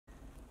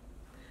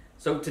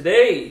So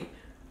today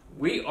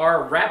we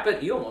are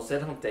wrapping. You almost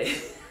said hump day.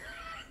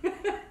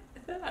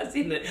 I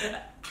seen it.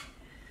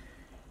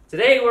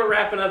 Today we're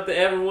wrapping up the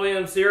Evan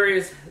Williams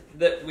series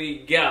that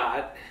we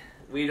got.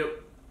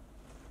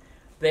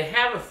 They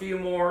have a few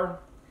more,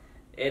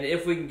 and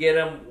if we can get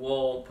them,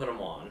 we'll put them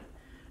on.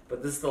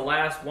 But this is the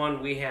last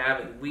one we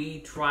have, and we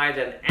tried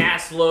an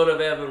ass load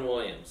of Evan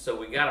Williams, so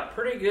we got a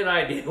pretty good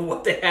idea of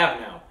what they have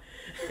now.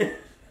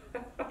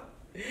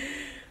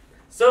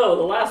 So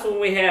the last one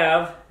we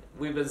have,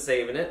 we've been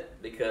saving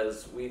it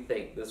because we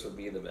think this would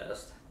be the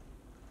best.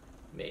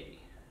 Maybe.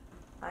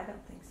 I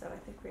don't think so. I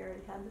think we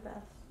already had the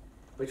best.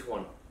 Which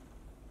one?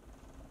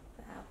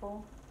 The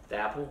apple. The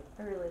apple?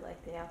 I really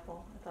like the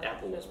apple. I thought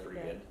Apple it was really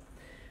pretty good.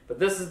 But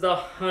this is the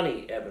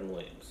honey Evan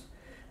Williams.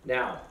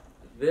 Now,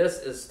 this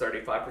is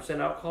 35%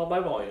 alcohol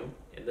by volume,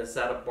 and this is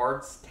out of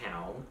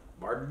Bardstown.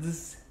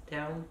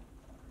 Bardstown?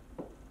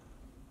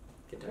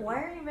 Kentucky. Why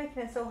are you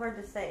making it so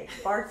hard to say?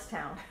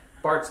 Bardstown.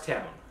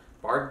 Bardstown.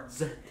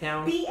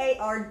 Bardstown.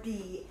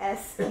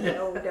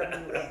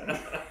 Bardstown.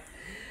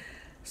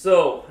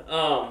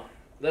 So,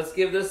 let's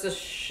give this a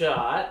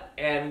shot,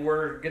 and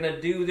we're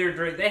gonna do their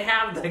drink. They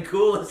have the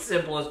coolest,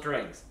 simplest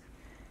drinks.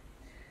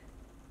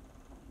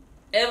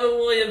 Evan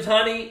Williams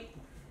honey.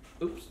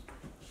 Oops.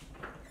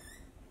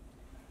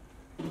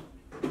 And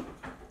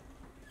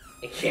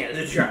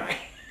Canada Dry.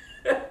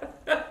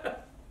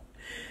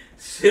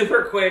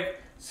 Super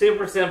quick,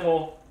 super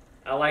simple.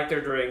 I like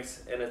their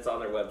drinks, and it's on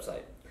their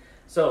website.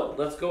 So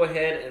let's go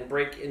ahead and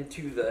break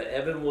into the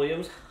Evan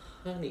Williams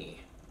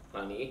honey.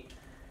 Honey.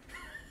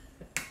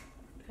 I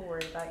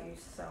worry about you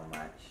so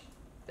much.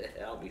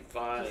 I'll be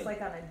fine. Just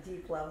like on a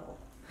deep level.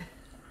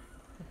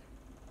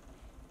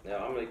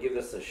 Now I'm going to give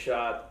this a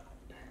shot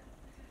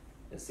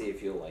and see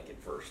if you'll like it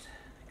first.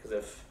 Because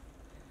if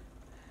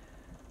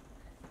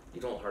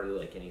you don't hardly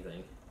like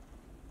anything.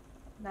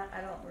 I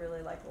don't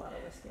really like a lot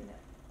of whiskey in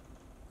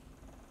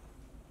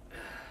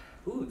it.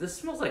 Ooh, this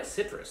smells like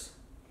citrus.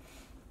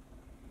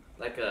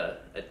 Like a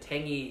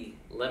tangy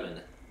lemon.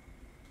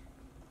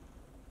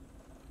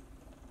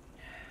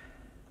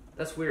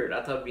 That's weird.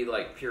 I thought it'd be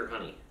like pure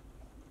honey.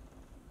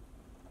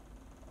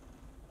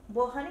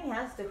 Well, honey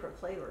has different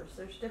flavors.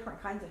 There's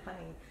different kinds of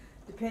honey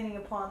depending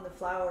upon the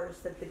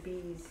flowers that the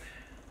bees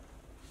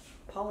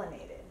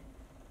pollinated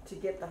to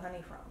get the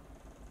honey from.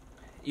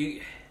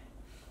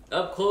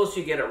 Up close,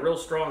 you get a real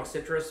strong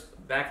citrus.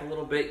 Back a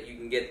little bit, you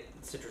can get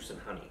citrus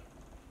and honey.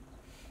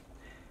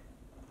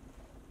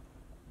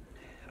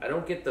 I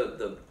don't get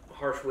the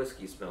harsh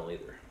whiskey smell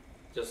either.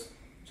 Just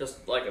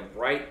like a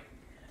bright,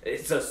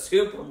 it's a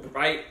super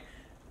bright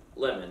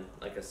lemon,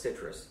 like a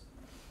citrus.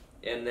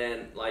 And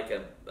then like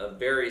a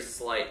very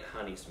slight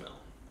honey smell.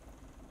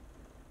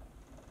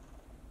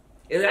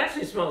 It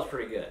actually smells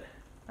pretty good.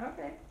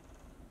 Okay.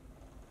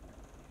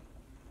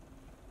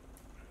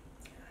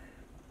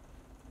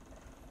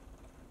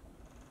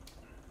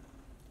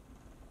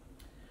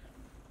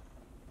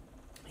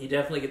 You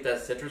definitely get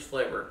that citrus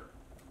flavor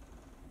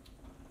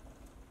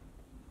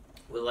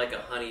with like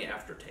a honey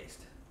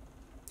aftertaste.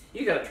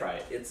 You gotta try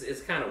it.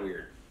 It's kind of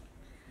weird.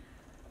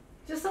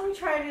 Just let me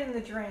try it in the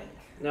drink.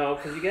 No,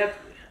 because you got,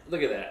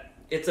 look at that.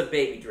 It's a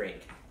baby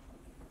drink.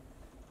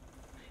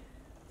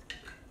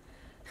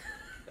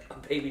 A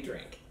baby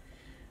drink.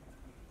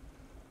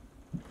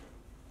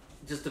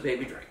 Just a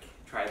baby drink.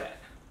 Try that.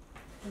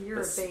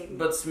 You're a baby.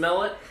 But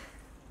smell it.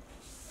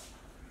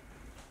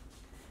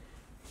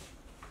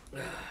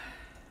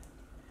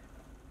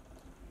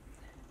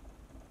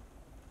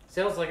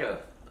 Sounds like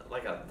a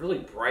really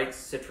bright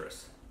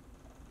citrus.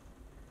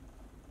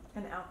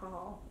 And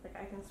alcohol. Like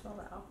I can smell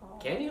the alcohol.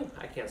 Can you?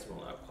 I can't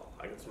smell alcohol.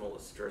 I can smell the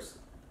citrus.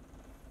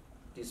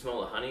 Do you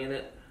smell the honey in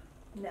it?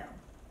 No.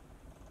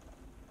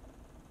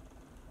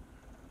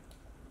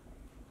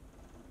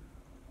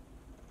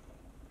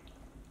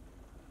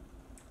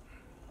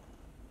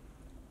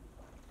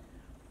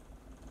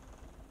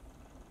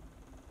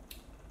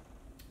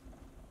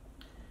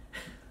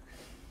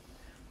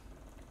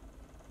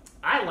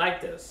 I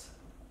like this.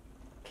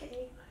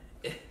 Okay.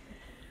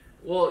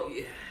 Well,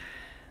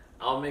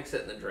 I'll mix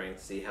it in the drink,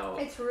 see how...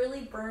 It's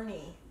really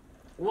burny.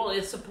 Well,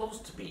 it's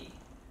supposed to be.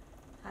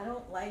 I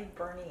don't like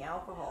burny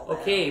alcohol. Though.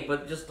 Okay,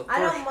 but just the first...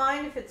 I don't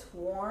mind if it's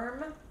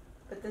warm,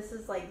 but this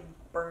is like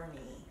burny.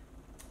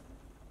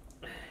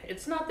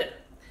 It's not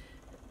that...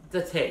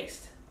 The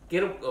taste.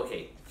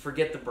 Okay,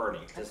 forget the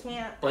burning. Just I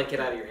can't. blank it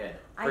out of your head.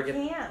 I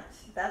can't.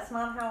 That's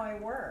not how I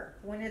work.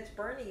 When it's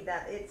burny,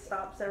 it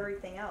stops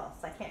everything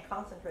else. I can't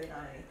concentrate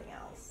on anything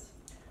else.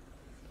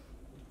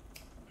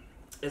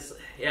 It's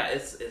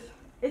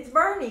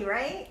burny,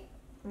 right?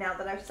 Now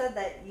that I've said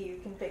that,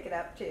 you can pick it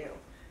up too.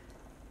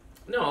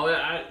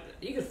 No,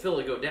 you can feel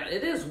it go down.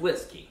 It is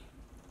whiskey.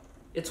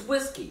 It's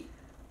whiskey.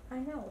 I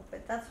know,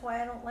 but that's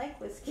why I don't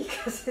like whiskey,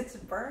 because it's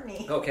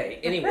burny. Okay,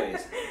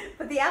 anyways.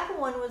 But the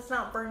apple one was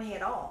not burny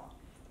at all.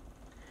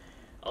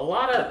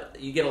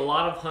 You get a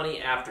lot of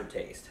honey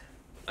aftertaste.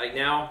 Like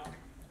now,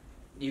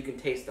 you can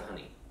taste the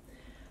honey.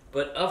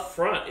 But up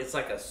front, it's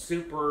like a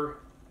super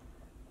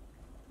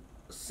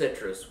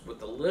citrus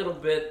with a little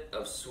bit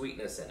of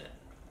sweetness in it.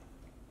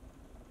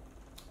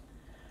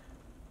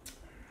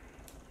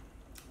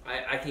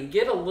 I can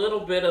get a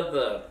little bit of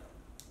the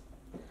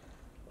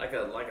like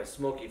a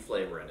smoky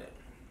flavor in it,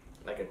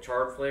 like a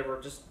charred flavor,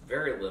 just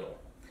very little.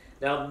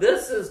 Now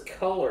this is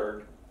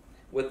colored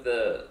with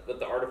the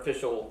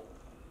artificial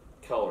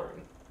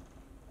coloring.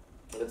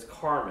 It's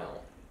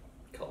caramel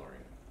coloring.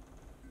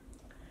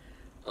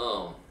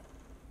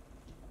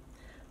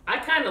 I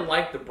kind of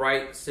like the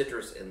bright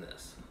citrus in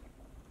this,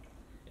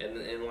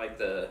 and like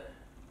the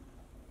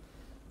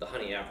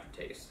honey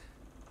aftertaste.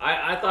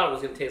 I thought it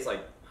was gonna taste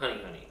like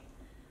honey.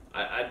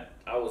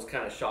 I was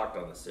kind of shocked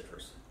on the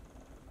citrus.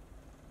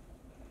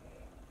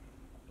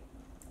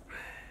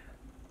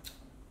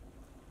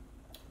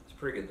 It's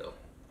pretty good though.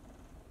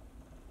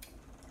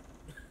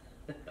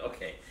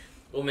 Okay,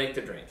 we'll make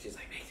the drink. She's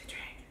like, make the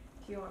drink.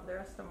 Do you want the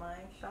rest of my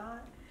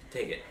shot?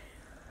 Take it.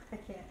 I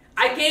can't.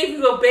 I gave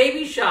you a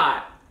baby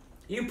shot.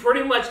 You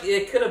pretty much,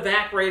 it could have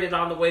evaporated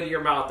on the way to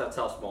your mouth. That's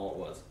how small it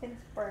was. It's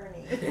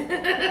burning.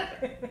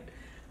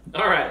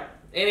 All right.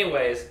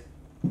 Anyways,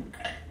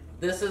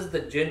 this is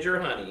the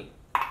ginger honey,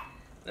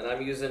 and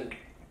I'm using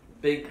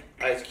big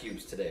ice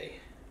cubes today.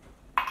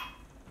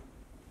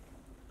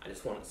 I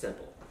just want it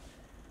simple.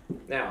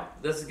 Now,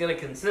 this is going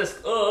to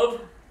consist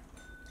of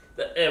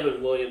the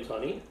Evan Williams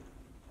honey.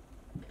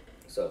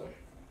 So,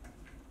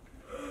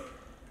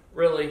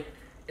 really,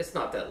 it's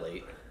not that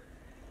late.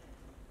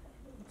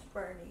 It's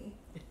burning.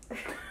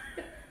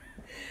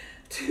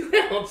 2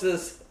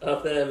 ounces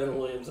of the Evan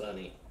Williams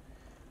honey.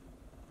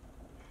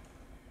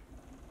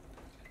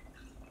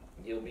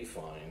 You'll be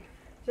fine.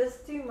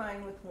 Just do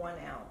mine with 1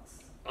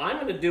 ounce. I'm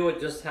going to do it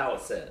just how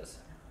it says.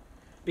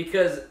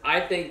 Because I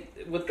think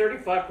with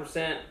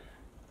 35%,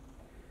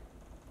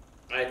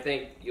 I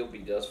think you'll be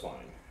just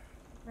fine.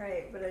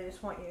 Right, but I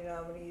just want you to know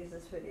I'm going to use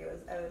this video as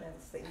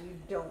evidence that you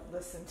don't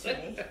listen to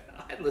me.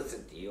 I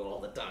listen to you all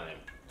the time.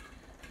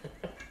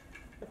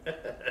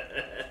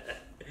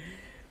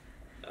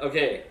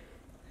 Okay,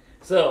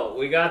 so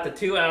we got the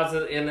 2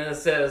 ounces, and then it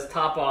says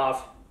top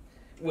off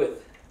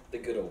with the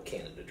good old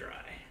Canada Dry.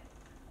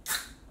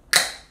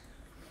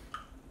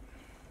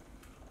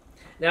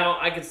 Now,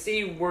 I can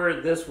see where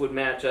this would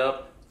match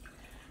up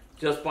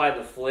just by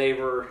the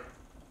flavor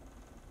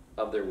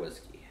of their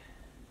whiskey.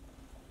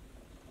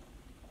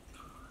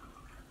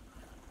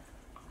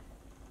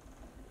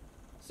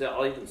 So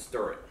I'll even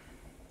stir it,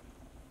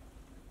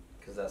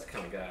 because that's the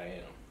kind of guy I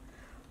am.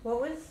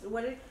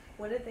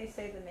 What did they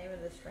say the name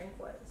of this drink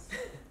was?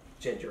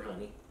 Ginger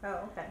honey.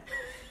 Oh, okay.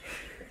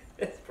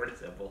 It's pretty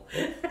simple.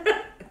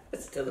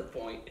 It's to the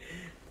point.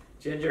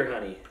 Ginger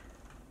honey.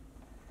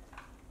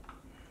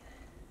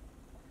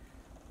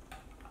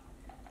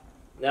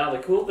 Now the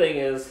cool thing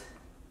is,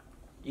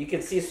 you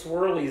can see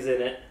swirlies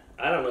in it.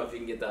 I don't know if you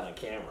can get that on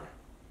camera.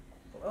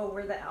 Oh,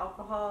 where the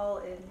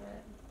alcohol and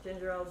the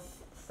ginger ale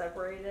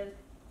separated?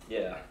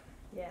 Yeah.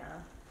 Yeah.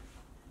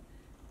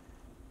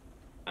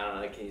 I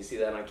don't know, can you see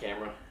that on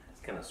camera? It's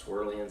kind of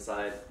swirly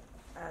inside.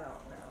 I don't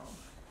know.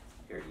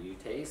 Here, you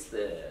taste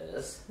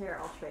this. Here,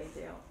 I'll trade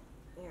you.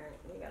 Here,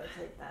 you gotta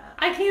take that.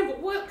 I can't, but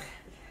what?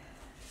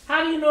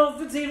 How do you know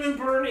if it's even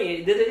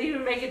burning? Did it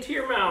even make it to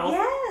your mouth?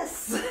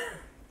 Yes!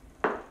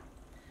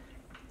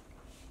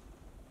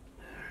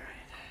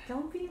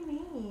 Don't be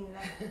mean.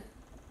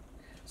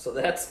 So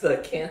that's the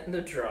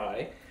Canada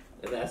Dry,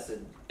 and that's the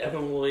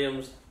Evan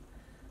Williams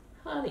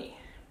honey.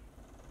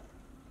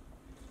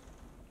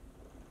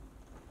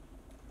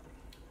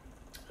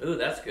 Ooh,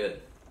 that's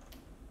good.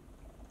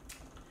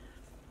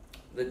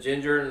 The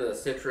ginger and the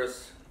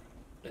citrus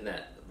and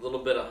that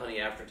little bit of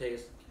honey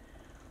aftertaste.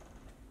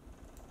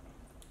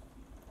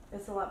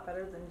 It's a lot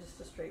better than just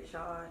a straight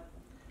shot.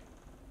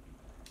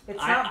 It's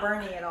not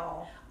burny at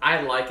all.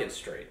 I like it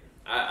straight.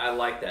 I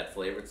like that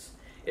flavor.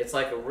 It's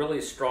like a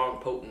really strong,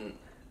 potent,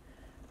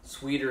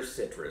 sweeter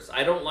citrus.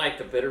 I don't like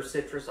the bitter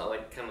citrus. I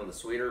like kind of the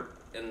sweeter,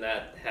 and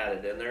that had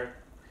it in there.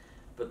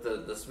 But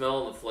the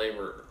smell and the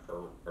flavor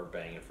are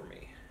banging for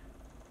me.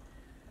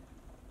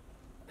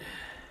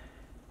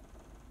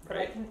 But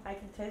right? I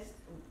can taste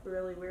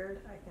really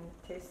weird. I can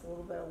taste a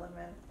little bit of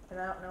lemon. And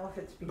I don't know if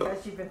it's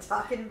because you've been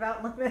talking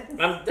about lemons.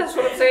 That's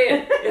what I'm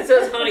saying. It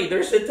says honey.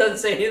 It doesn't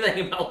say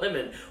anything about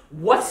lemon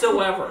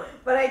whatsoever.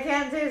 But I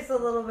can taste a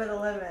little bit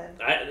of lemon.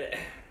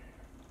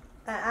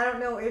 I don't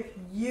know if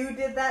you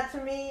did that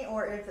to me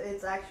or if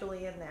it's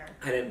actually in there.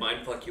 I didn't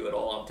mind fuck you at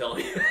all, I'm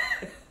telling you.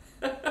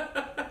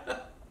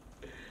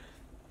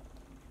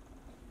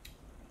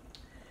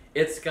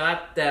 It's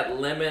got that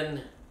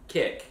lemon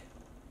kick,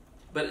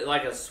 but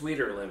like a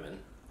sweeter lemon.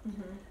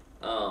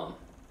 Mm-hmm.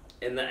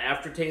 And the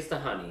aftertaste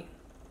of honey.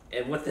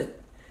 And with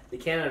the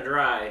Canada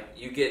Dry,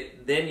 you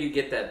get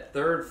that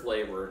third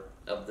flavor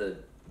of the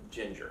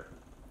ginger.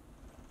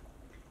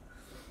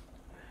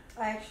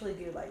 I actually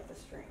do like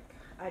this drink.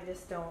 I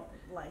just don't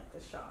like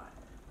the shot.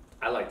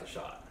 I like the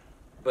shot.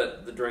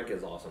 But the drink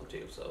is awesome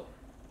too, so.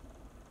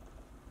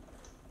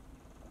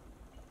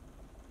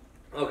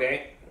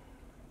 Okay.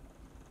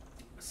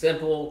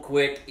 Simple,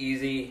 quick,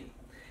 easy.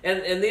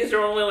 And these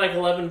are only like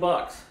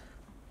 $11.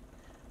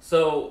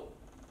 So,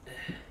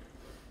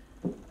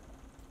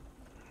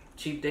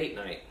 cheap date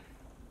night.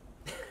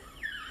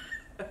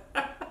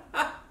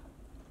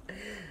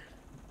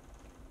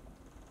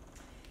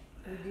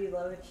 We do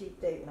love a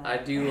cheap date night. I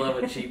do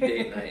love a cheap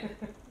date night.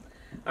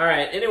 All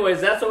right.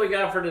 Anyways, that's what we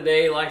got for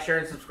today. Like, share,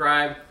 and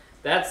subscribe.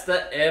 That's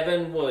the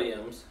Evan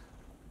Williams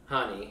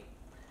honey.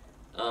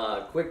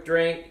 Quick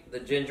drink, the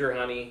ginger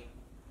honey.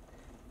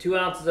 2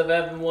 ounces of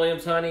Evan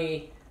Williams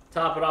honey.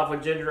 Top it off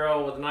with ginger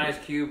ale with an ice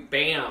cube.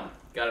 Bam!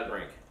 Got a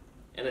drink.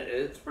 And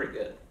it's pretty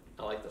good.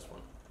 I like this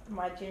one.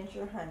 My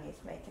ginger honey's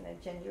making a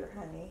ginger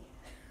honey.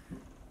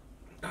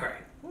 All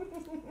right.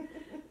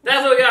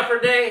 That's what we got for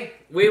today.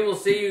 We will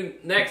see you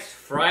next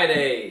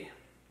Friday.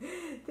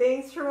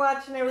 Thanks for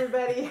watching,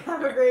 everybody.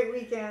 Have a great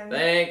weekend.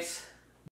 Thanks.